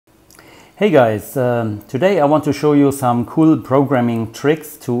Hey guys, today I want to show you some cool programming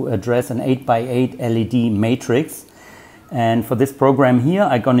tricks to address an 8x8 LED matrix. And for this program here,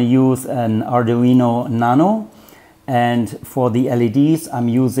 I'm going to use an Arduino Nano. And for the LEDs, I'm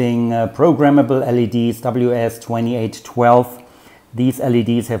using programmable LEDs WS2812. These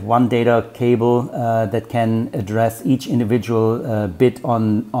LEDs have one data cable that can address each individual bit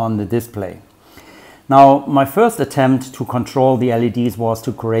on the display. Now, my first attempt to control the LEDs was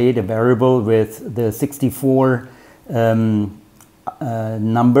to create a variable with the 64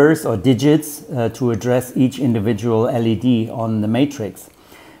 numbers or digits to address each individual LED on the matrix.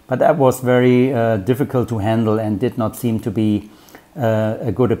 But that was very difficult to handle and did not seem to be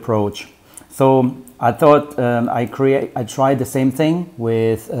a good approach. So I thought I tried the same thing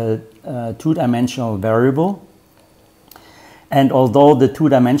with a two-dimensional variable. And although the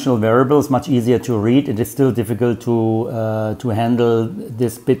two-dimensional variable is much easier to read, it is still difficult to handle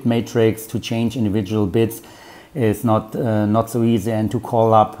this bit matrix. To change individual bits is not so easy, and to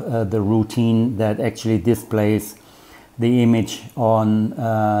call up the routine that actually displays the image on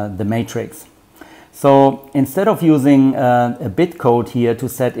the matrix. So instead of using a bit code here to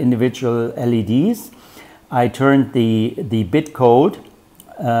set individual LEDs, I turned the bit code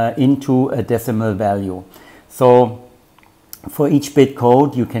into a decimal value. So for each bit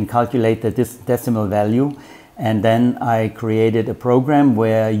code, you can calculate the decimal value, and then I created a program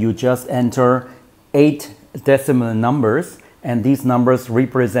where you just enter 8 decimal numbers, and these numbers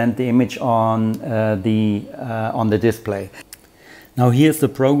represent the image on the display. Now here's the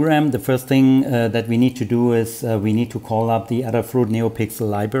program. The first thing that we need to do is we need to call up the Adafruit Neopixel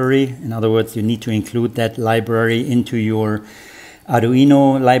library. In other words, you need to include that library into your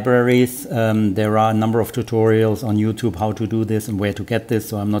Arduino libraries. There are a number of tutorials on YouTube how to do this and where to get this,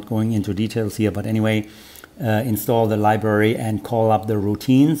 so I'm not going into details here, but anyway, install the library and call up the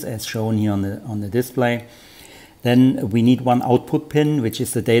routines as shown here on the display. Then we need one output pin, which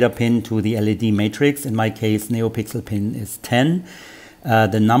is the data pin to the LED matrix. In my case, Neopixel pin is 10.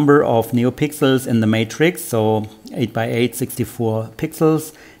 The number of neopixels in the matrix, so 8x8, 64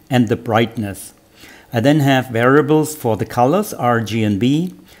 pixels, and the brightness. I then have variables for the colors, R, G, and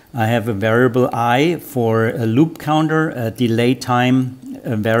B. I have a variable I for a loop counter, a delay time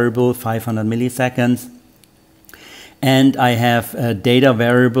variable, 500 milliseconds. And I have data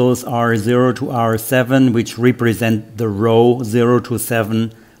variables R0 to R7, which represent the row 0 to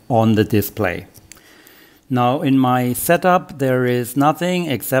 7 on the display. Now in my setup, there is nothing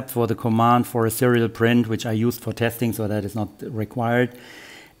except for the command for a serial print, which I used for testing, so that is not required.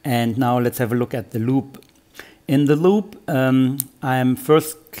 And now let's have a look at the loop. In the loop, I'm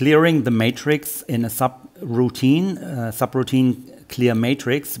first clearing the matrix in a subroutine clear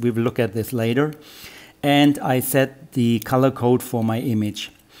matrix. We will look at this later. And I set the color code for my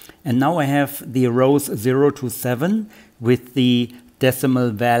image. And now I have the rows 0 to 7 with the decimal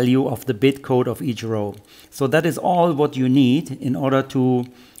value of the bit code of each row. So that is all what you need in order to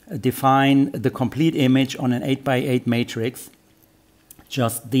define the complete image on an 8x8 matrix.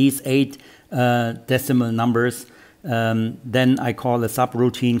 Just these 8 decimal numbers. Then I call a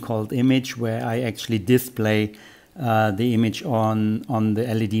subroutine called image, where I actually display the image on the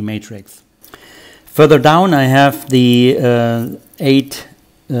LED matrix. Further down, I have the 8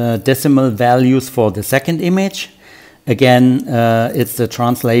 decimal values for the second image. Again, it's the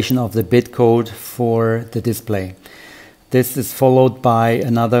translation of the bit code for the display. This is followed by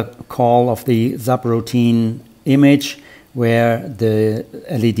another call of the subroutine image, where the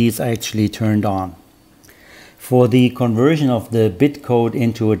LEDs are actually turned on. For the conversion of the bit code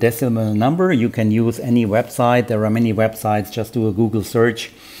into a decimal number, you can use any website. There are many websites. Just do a Google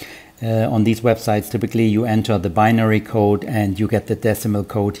search. On these websites, typically you enter the binary code and you get the decimal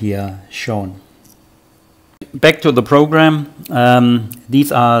code here shown. Back to the program.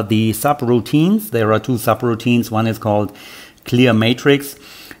 These are the subroutines. There are 2 subroutines. One is called Clear Matrix.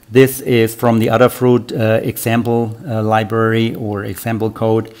 This is from the Adafruit example library or example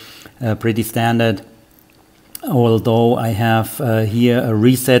code, pretty standard. Although I have here a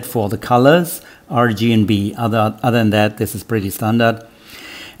reset for the colors, R, G, and B. Other than that, this is pretty standard.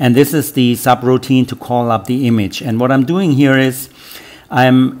 And this is the subroutine to call up the image. And what I'm doing here is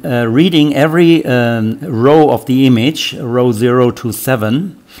I'm reading every row of the image, row 0 to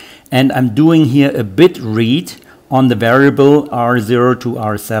 7, and I'm doing here a bit read on the variable R0 to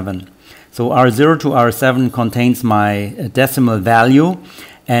R7. So R0 to R7 contains my decimal value,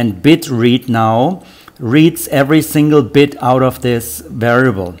 and bit read now reads every single bit out of this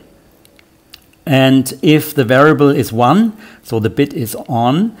variable. And if the variable is 1, so the bit is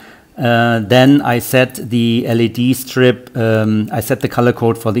on, then I set the LED strip, I set the color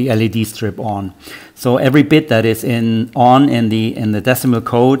code for the LED strip on. So every bit that is on in the decimal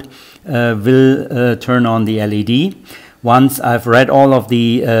code will turn on the LED. Once I've read all of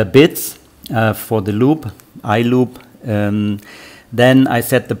the bits for the loop, I loop, then I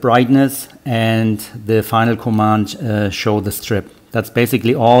set the brightness and the final command show the strip. That's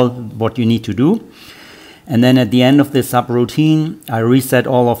basically all what you need to do. And then at the end of this subroutine, I reset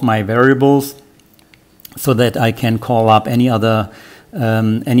all of my variables so that I can call up any other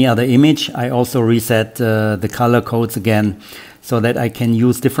image. I also reset the color codes again so that I can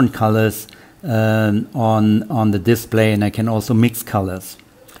use different colors on the display, and I can also mix colors.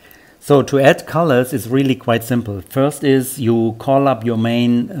 So to add colors is really quite simple. First is you call up your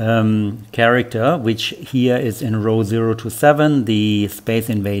main character, which here is in row 0 to 7, the Space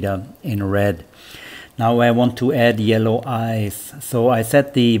Invader in red. Now I want to add yellow eyes. So I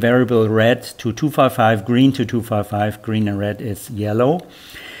set the variable red to 255, green to 255, green and red is yellow.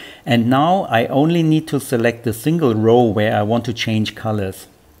 And now I only need to select the single row where I want to change colors.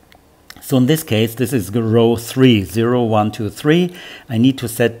 So in this case, this is row 3, 0, 1, 2, 3. I need to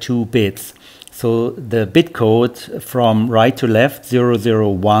set 2 bits. So the bit code from right to left,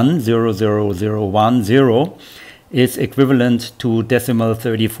 001, 00010, 0, is equivalent to decimal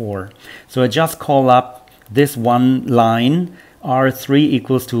 34. So I just call up this one line, R3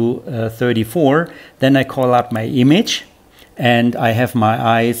 equals to 34. Then I call up my image, and I have my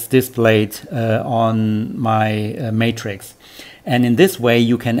eyes displayed on my matrix. And in this way,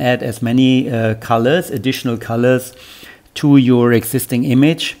 you can add as many colors, additional colors, to your existing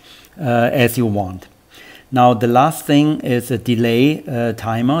image as you want. Now, the last thing is a delay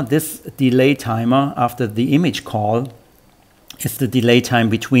timer. This delay timer after the image call is the delay time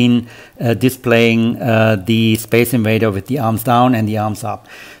between displaying the Space Invader with the arms down and the arms up.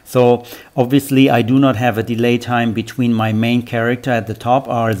 So obviously, I do not have a delay time between my main character at the top,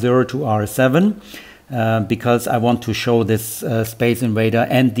 R0 to R7. Because I want to show this Space Invader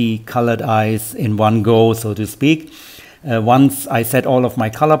and the colored eyes in one go, so to speak. Once I set all of my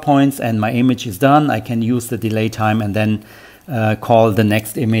color points and my image is done, I can use the delay time and then call the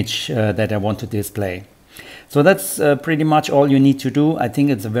next image that I want to display. So that's pretty much all you need to do. I think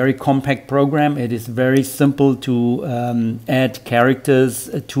it's a very compact program. It is very simple to add characters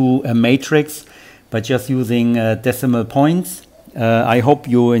to a matrix by just using decimal points. I hope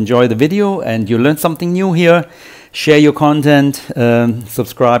you enjoy the video and you learned something new here. Share your content,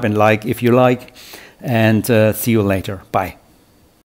 subscribe and like if you like, and see you later. Bye.